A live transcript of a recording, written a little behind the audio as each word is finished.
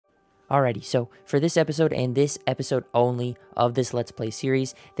Alrighty, so for this episode and this episode only of this Let's Play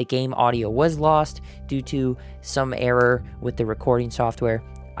series, the game audio was lost due to some error with the recording software.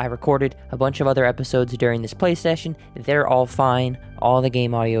 I recorded a bunch of other episodes during this play session. They're all fine. All the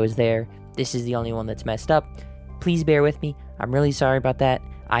game audio is there. This is the only one that's messed up. Please bear with me. I'm really sorry about that.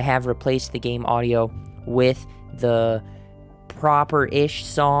 I have replaced the game audio with the proper-ish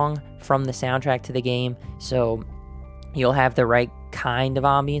song from the soundtrack to the game, so you'll have the right kind of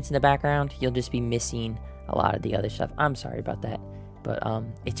ambience in the background. You'll just be missing a lot of the other stuff. I'm sorry about that, but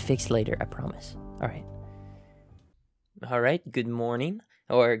it's fixed later, I promise. Alright, good morning,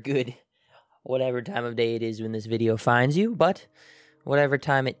 or good whatever time of day it is when this video finds you, but whatever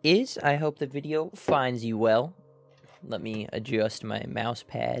time it is, I hope the video finds you well. Let me adjust my mouse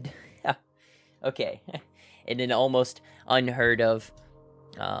pad. Okay, in an almost unheard of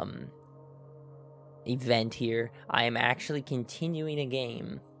event here, I am actually continuing a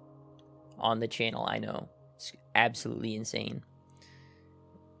game on the channel. I know, it's absolutely insane.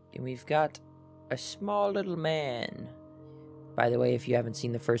 And we've got a small little man. By the way, if you haven't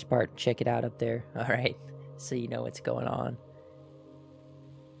seen the first part, check it out up there. Alright, so you know what's going on.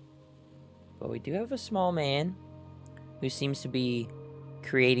 But we do have a small man who seems to be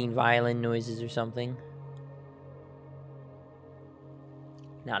creating violin noises or something.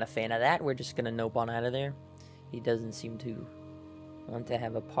 Not a fan of that. We're just gonna nope on out of there. He doesn't seem to want to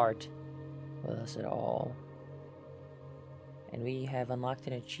have a part with us at all. And we have unlocked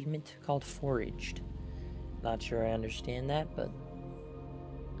an achievement called Foraged. Not sure I understand that, but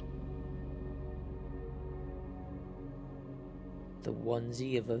the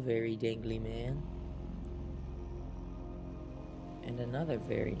onesie of a very dangly man. And another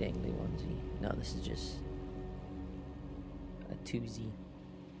very dangly onesie. No, this is just a twosie.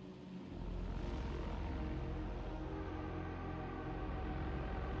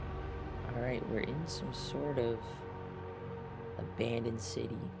 Alright, we're in some sort of abandoned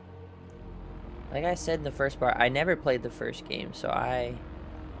city. Like I said in the first part, I never played the first game, so I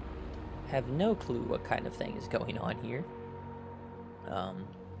have no clue what kind of thing is going on here.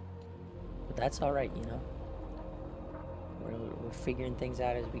 But that's alright, you know. We're figuring things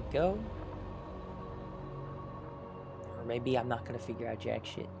out as we go. Or maybe I'm not gonna figure out jack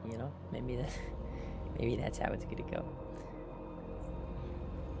shit, you know? Maybe that's how it's gonna go.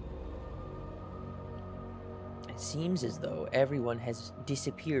 It seems as though everyone has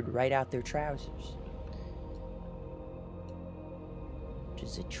disappeared right out their trousers. Which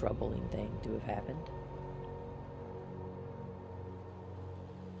is a troubling thing to have happened.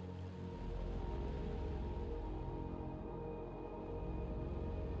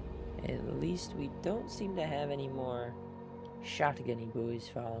 At least we don't seem to have any more shotgunny boys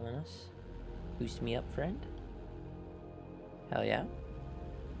following us. Boost me up, friend. Hell yeah.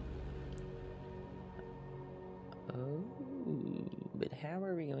 Oh, but how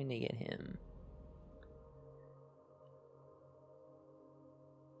are we going to get him?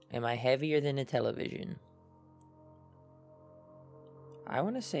 Am I heavier than a television? I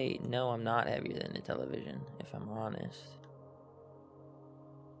want to say no, I'm not heavier than a television, if I'm honest.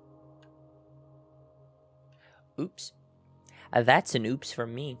 Oops. That's an oops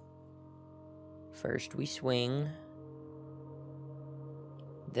from me. First we swing.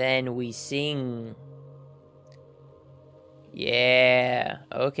 Then we sing. Yeah.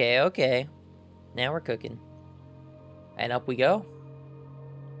 Okay. Now we're cooking. And up we go.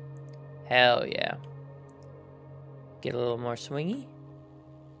 Hell yeah. Get a little more swingy.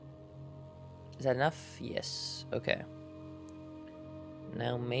 Is that enough? Yes. Okay.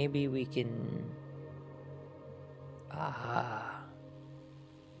 Now maybe we can... Aha.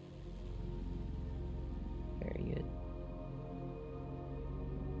 Very good.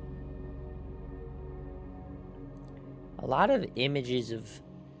 A lot of imagery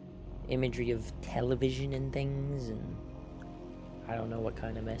of television and things, and I don't know what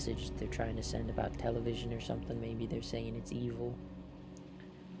kind of message they're trying to send about television or something. Maybe they're saying it's evil.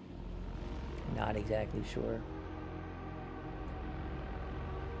 Not exactly sure.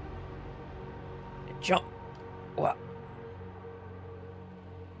 Jump! What?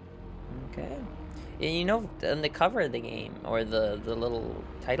 Okay. And you know, on the cover of the game, or the little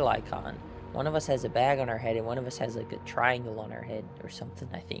title icon, one of us has a bag on our head and one of us has like a triangle on our head or something,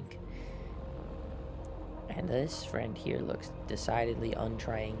 I think. And this friend here looks decidedly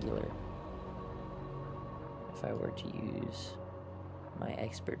untriangular. If I were to use my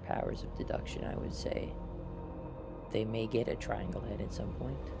expert powers of deduction, I would say they may get a triangle head at some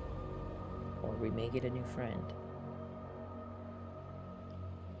point. Or we may get a new friend.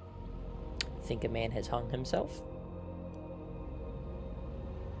 Think a man has hung himself?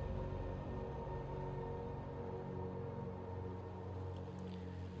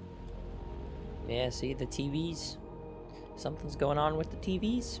 Yeah, see the TVs? Something's going on with the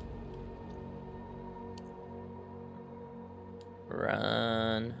TVs.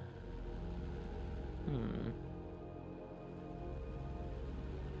 Run.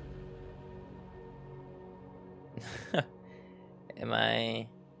 Am I...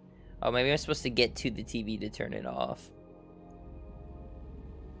 Oh, maybe I'm supposed to get to the TV to turn it off.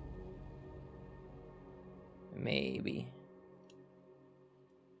 Maybe.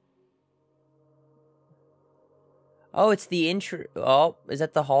 Oh, it's the intro. Oh, is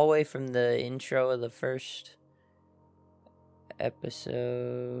that the hallway from the intro of the first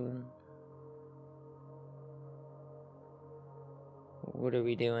episode? What are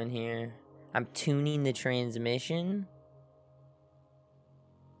we doing here? I'm tuning the transmission.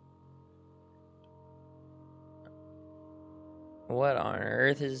 What on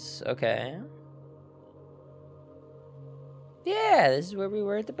earth is... Okay. Yeah, this is where we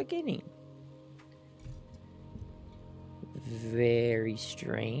were at the beginning. Very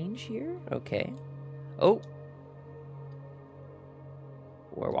strange here. Okay. Oh.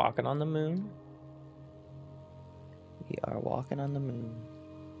 We're walking on the moon. We are walking on the moon.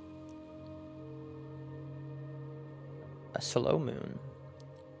 A slow moon.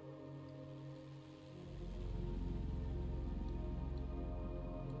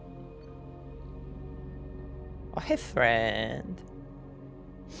 Oh, hey, friend.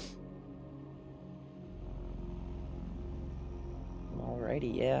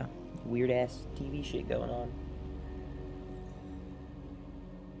 Alrighty, yeah. Weird ass TV shit going on.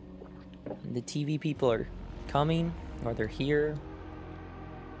 The TV people are coming, or they're here.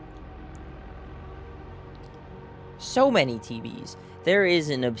 So many TVs. There is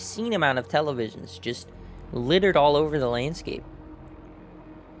an obscene amount of televisions just littered all over the landscape.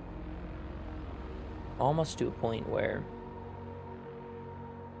 Almost to a point where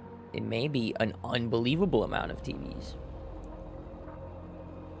it may be an unbelievable amount of TVs.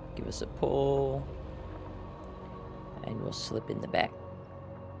 Give us a pull, and we'll slip in the back.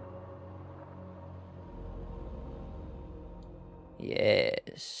 Yes,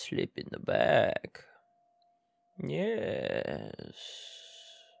 slip in the back. Yes.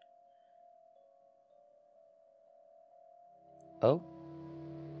 Oh,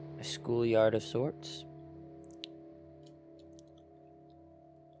 a schoolyard of sorts.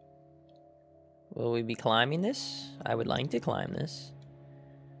 Will we be climbing this? I would like to climb this.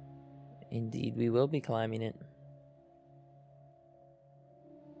 Indeed, we will be climbing it.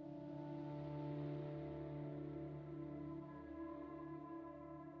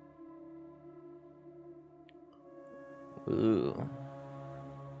 Ooh.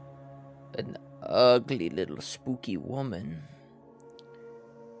 An ugly little spooky woman.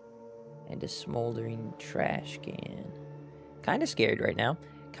 And a smoldering trash can. Kinda scared right now.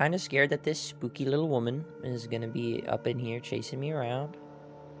 Kinda scared that this spooky little woman is gonna be up in here chasing me around.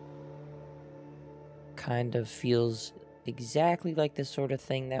 Kind of feels exactly like the sort of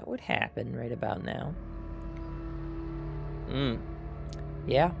thing that would happen right about now.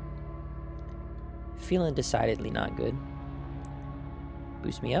 Yeah. Feeling decidedly not good.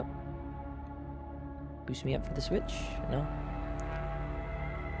 Boost me up. Boost me up for the switch. No.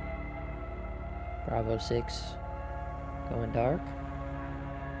 Bravo 6. Going dark.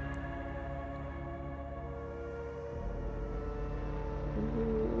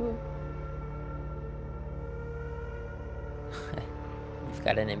 We've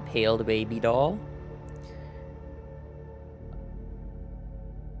got an impaled baby doll.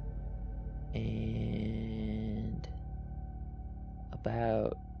 And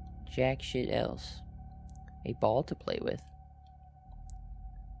about jack shit else. A ball to play with.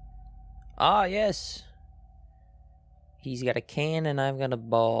 Ah, yes. He's got a can and I've got a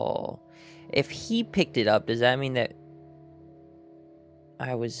ball. If he picked it up, does that mean that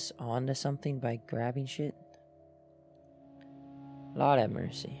I was onto something by grabbing shit? Lord have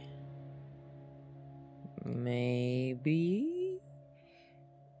mercy. Maybe?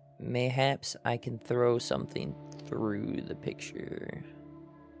 Mayhaps I can throw something through the picture.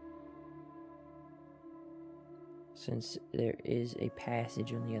 Since there is a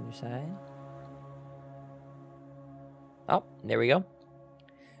passage on the other side. Oh, there we go.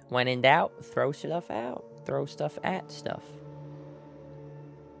 When in doubt, throw stuff out. Throw stuff at stuff.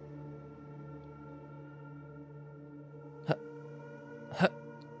 Huh. Huh.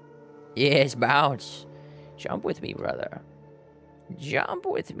 Yes, bounce. Jump with me, brother. Jump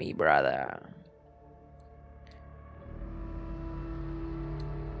with me, brother.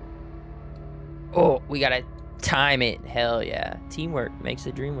 Oh, we gotta time it. Hell yeah. Teamwork makes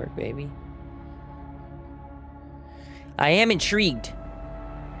the dream work, baby. I am intrigued.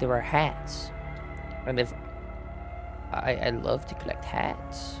 There are hats. And if I love to collect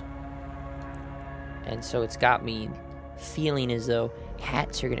hats. And so it's got me feeling as though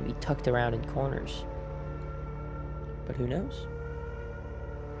hats are going to be tucked around in corners. But who knows?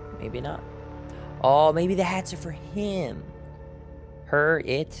 Maybe not. Oh, maybe the hats are for him. Her,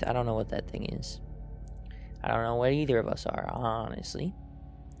 it, I don't know what that thing is. I don't know what either of us are, honestly.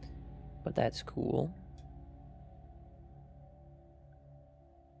 But that's cool.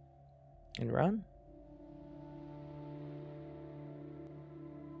 And run.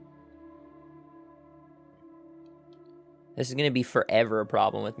 This is going to be forever a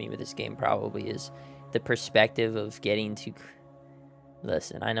problem with me with this game, probably, is the perspective of getting to...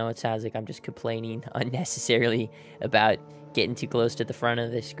 Listen, I know it sounds like I'm just complaining unnecessarily about getting too close to the front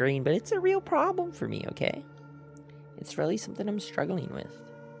of the screen, but it's a real problem for me, okay? It's really something I'm struggling with.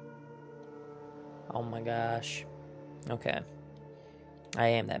 Oh my gosh. Okay. I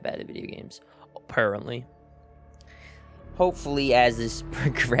am that bad at video games, apparently. Hopefully, as this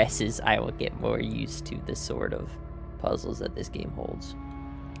progresses, I will get more used to the sort of puzzles that this game holds.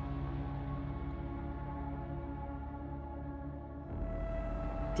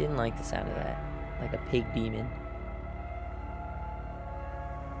 Didn't like the sound of that. Like a pig demon.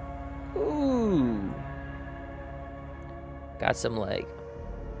 Ooh. Got some, like,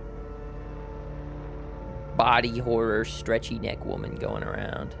 body horror, stretchy neck woman going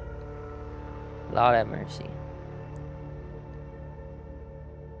around. Lord have mercy.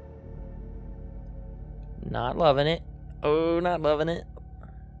 Not loving it. Oh, not loving it.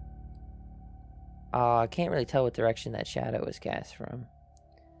 I can't really tell what direction that shadow was cast from.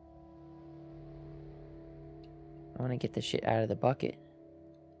 I want to get the shit out of the bucket.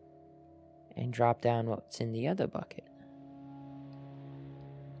 And drop down what's in the other bucket.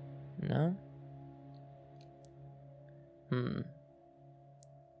 No?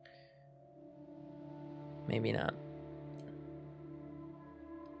 Maybe not.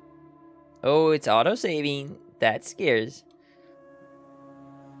 Oh, it's auto-saving. That scares.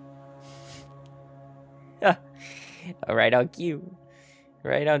 Right on cue.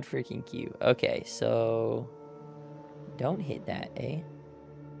 Right on freaking cue. Okay, so... Don't hit that, eh?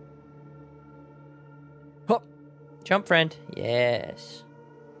 Hop! Jump, friend. Yes.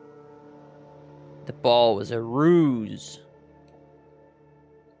 The ball was a ruse.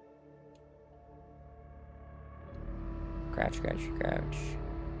 Crouch, crouch, crouch.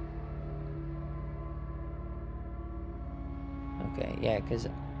 Okay, yeah, because...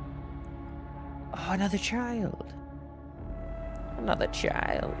 Oh, another child. Another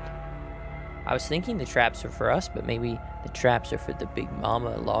child. I was thinking the traps are for us, but maybe the traps are for the Big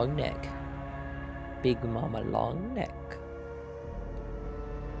Mama Longneck. Big Mama Longneck.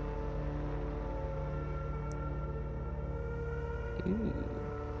 Ooh.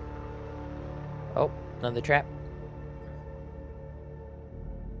 Oh, another trap.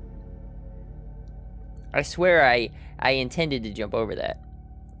 I swear I intended to jump over that.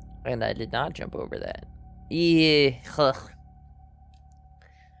 And I did not jump over that. Yeah. Ugh.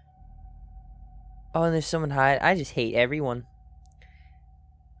 Oh, and there's someone hide. I just hate everyone.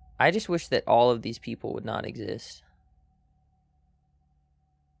 I just wish that all of these people would not exist.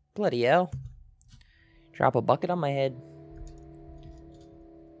 Bloody hell. Drop a bucket on my head.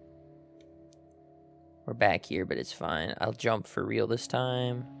 We're back here, but it's fine. I'll jump for real this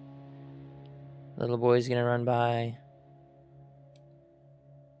time. Little boy's gonna run by.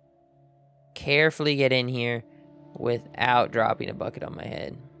 Carefully get in here without dropping a bucket on my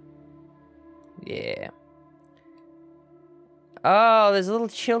head. Yeah. Oh, there's little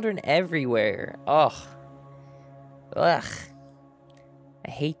children everywhere. Ugh. Ugh. I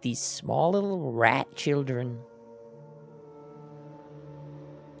hate these small little rat children.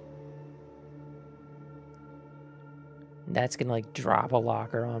 That's gonna, like, drop a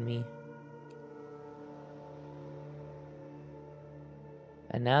locker on me.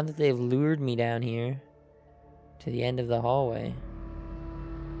 And now that they've lured me down here to the end of the hallway.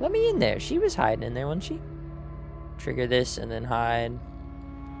 Let me in there. She was hiding in there, wasn't she? Trigger this and then hide.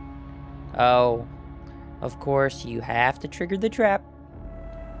 Oh. Of course, you have to trigger the trap.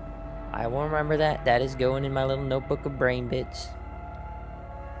 I will remember that. That is going in my little notebook of brain bits.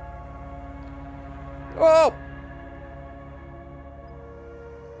 Oh!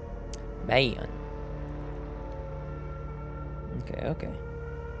 Man. Okay, okay.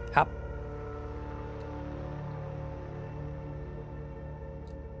 Hop.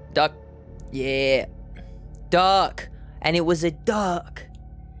 Duck. Yeah. Duck. And it was a duck.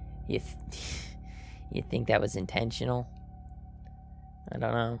 You think that was intentional? I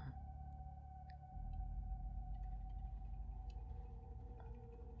don't know.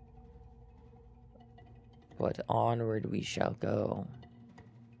 But onward we shall go.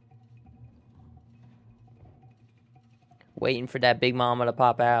 Waiting for that big mama to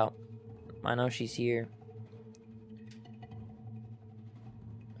pop out. I know she's here.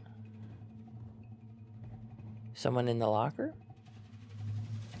 Someone in the locker?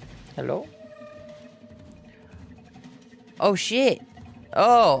 Hello? Oh shit!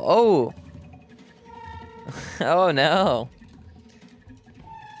 Oh! Oh no!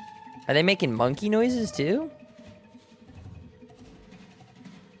 Are they making monkey noises too?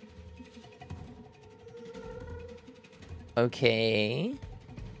 Okay.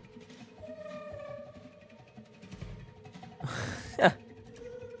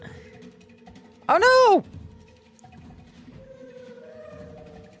 Oh no!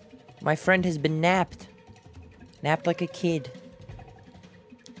 My friend has been napped. Napped like a kid.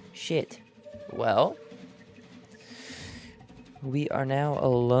 Shit. Well, we are now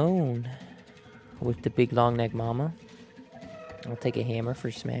alone with the big long neck mama. I'll take a hammer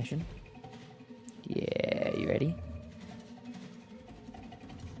for smashing. Yeah, you ready?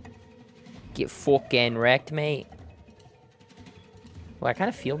 Get fucking wrecked, mate. Well, I kind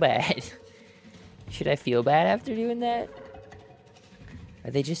of feel bad. Should I feel bad after doing that?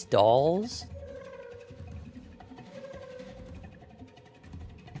 Are they just dolls?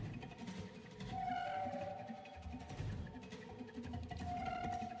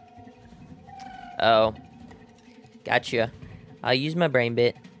 Oh. Gotcha. I'll use my brain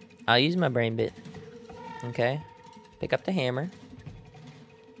bit. I'll use my brain bit. Okay. Pick up the hammer.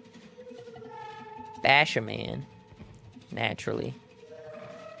 Bash a man. Naturally.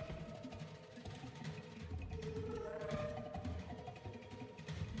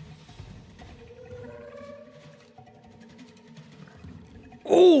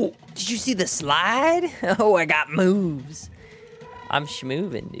 Oh! Did you see the slide? Oh, I got moves. I'm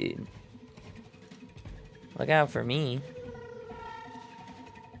schmoovin', dude. Look out for me.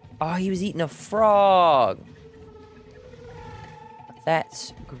 Oh, he was eating a frog.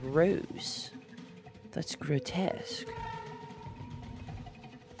 That's gross. That's grotesque.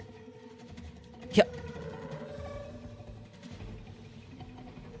 Yeah.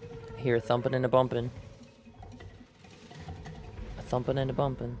 I hear a thumping and a bumping. A thumping and a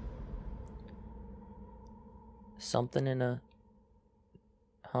bumping. Something and a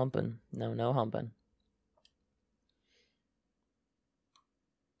humping. No, no humping.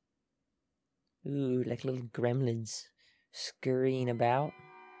 Ooh, like little gremlins scurrying about.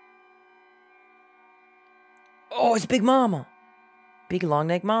 Oh, it's Big Mama. Big long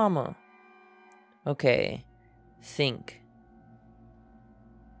neck mama. Okay. Think.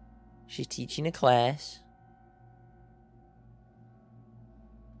 She's teaching a class.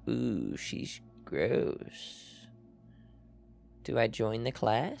 Ooh, she's gross. Do I join the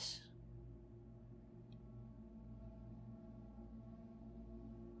class?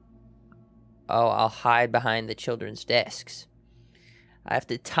 Oh, I'll hide behind the children's desks. I have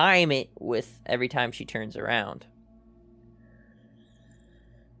to time it with every time she turns around.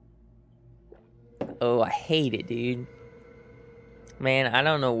 Oh, I hate it, dude. Man, I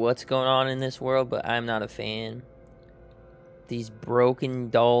don't know what's going on in this world, but I'm not a fan. These broken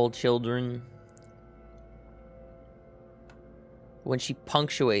doll children. When she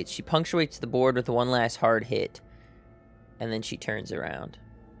punctuates the board with one last hard hit. And then she turns around.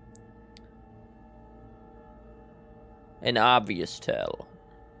 An obvious tell.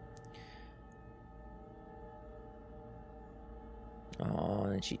 Oh,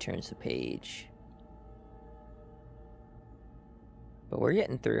 and then she turns the page. But we're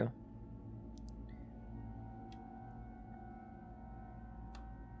getting through.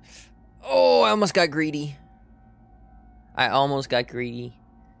 Oh, I almost got greedy. I almost got greedy.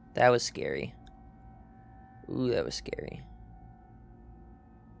 That was scary. Ooh, that was scary.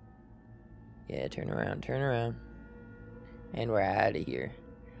 Yeah, turn around, turn around. And we're out of here.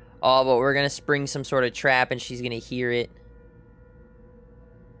 Oh, but we're going to spring some sort of trap and she's going to hear it.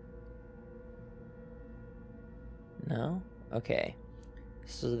 No? Okay.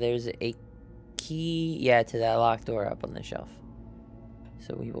 So there's a key, yeah, to that locked door up on the shelf.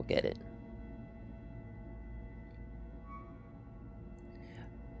 So we will get it.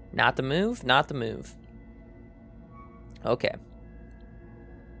 Not the move? Not the move. Okay.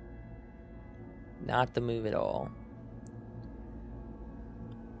 Not the move at all.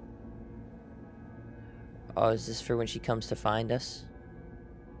 Oh, is this for when she comes to find us?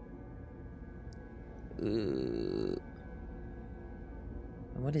 Ooh.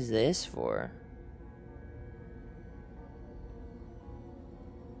 What is this for?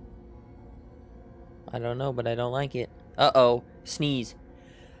 I don't know, but I don't like it. Uh-oh. Sneeze.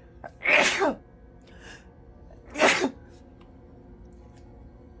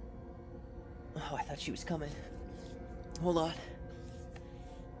 she was coming. Hold on.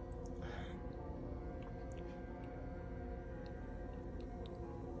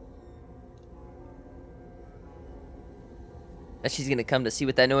 That she's gonna come to see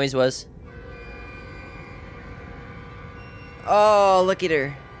what that noise was. Oh, look at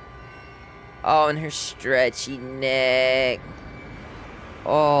her. Oh, and her stretchy neck.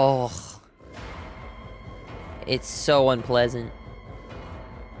 Oh. It's so unpleasant.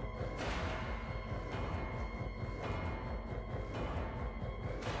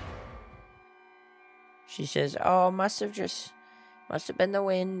 She says, oh, must have been the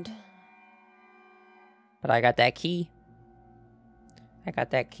wind. But I got that key. I got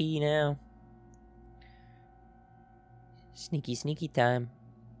that key now. Sneaky, sneaky time.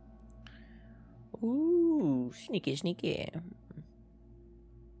 Ooh, sneaky, sneaky.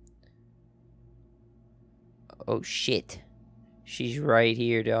 Oh, shit. She's right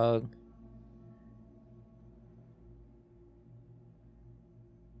here, dog.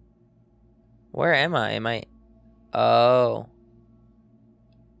 Where am I? Am I... Oh.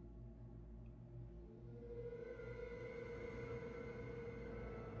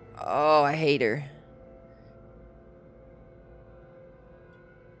 Oh, I hate her.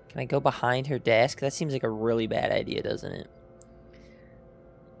 Can I go behind her desk? That seems like a really bad idea, doesn't it?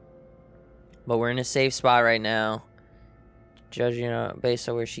 But we're in a safe spot right now. Judging based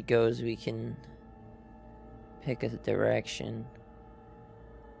on where she goes, we can pick a direction.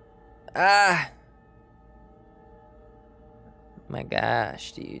 Ah! My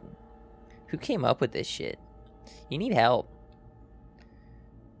gosh, dude. Who came up with this shit? You need help.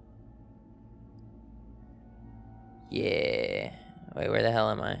 Yeah. Wait, where the hell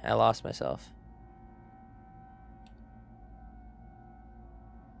am I? I lost myself.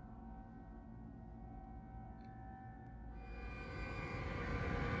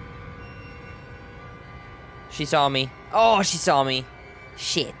 She saw me. Oh, she saw me.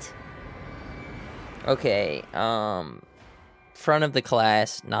 Shit. Okay, front of the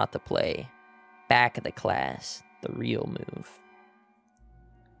class, not the play. Back of the class, the real move.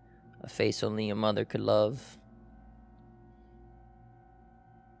 A face only a mother could love.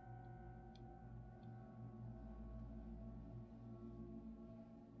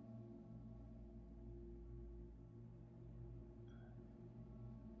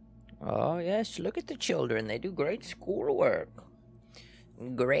 Oh, yes, look at the children. They do great schoolwork.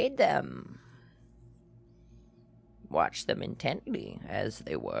 Grade them. Watch them intently as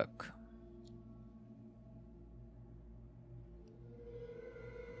they work.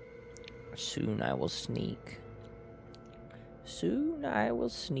 Soon I will sneak. Soon I will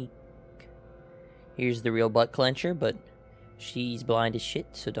sneak. Here's the real butt clencher, but she's blind as shit,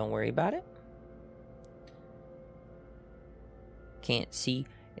 so don't worry about it. Can't see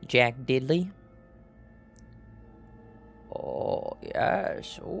Jack Diddley. Oh,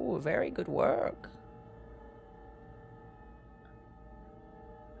 yes. Oh, very good work.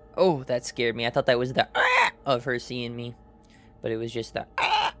 Oh, that scared me. I thought that was the ah of her seeing me. But it was just the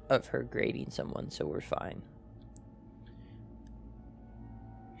ah of her grading someone, so we're fine.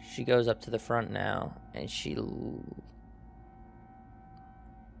 She goes up to the front now, and she...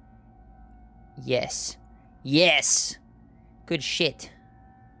 Yes. Yes! Good shit.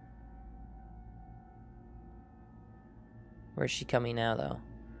 Where's she coming now, though?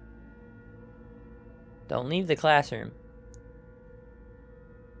 Don't leave the classroom.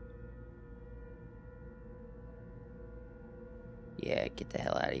 Yeah, get the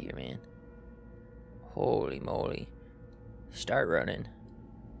hell out of here, man. Holy moly. Start running.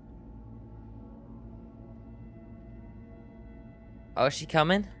 Oh, is she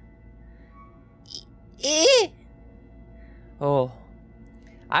coming? Oh.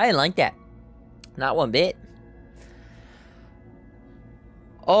 I didn't like that. Not one bit.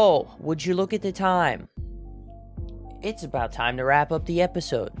 Oh, would you look at the time? It's about time to wrap up the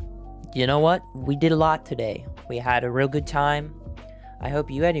episode. You know what? We did a lot today. We had a real good time. I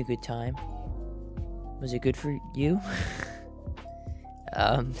hope you had a good time. Was it good for you?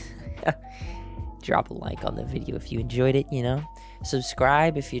 Drop a like on the video if you enjoyed it, you know.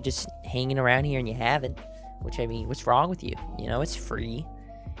 Subscribe if you're just hanging around here and you haven't. Which, I mean, what's wrong with you? You know, it's free.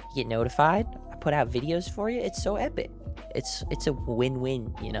 You get notified. I put out videos for you. It's so epic. It's a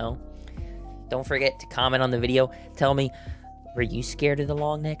win-win, you know. Don't forget to comment on the video. Tell me, were you scared of the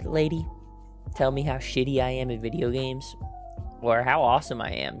long-necked lady? Tell me how shitty I am at video games. Or how awesome I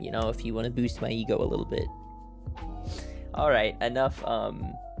am, you know, if you want to boost my ego a little bit. Alright, enough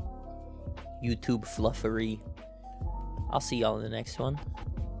YouTube fluffery. I'll see y'all in the next one.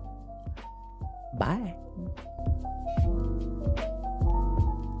 Bye.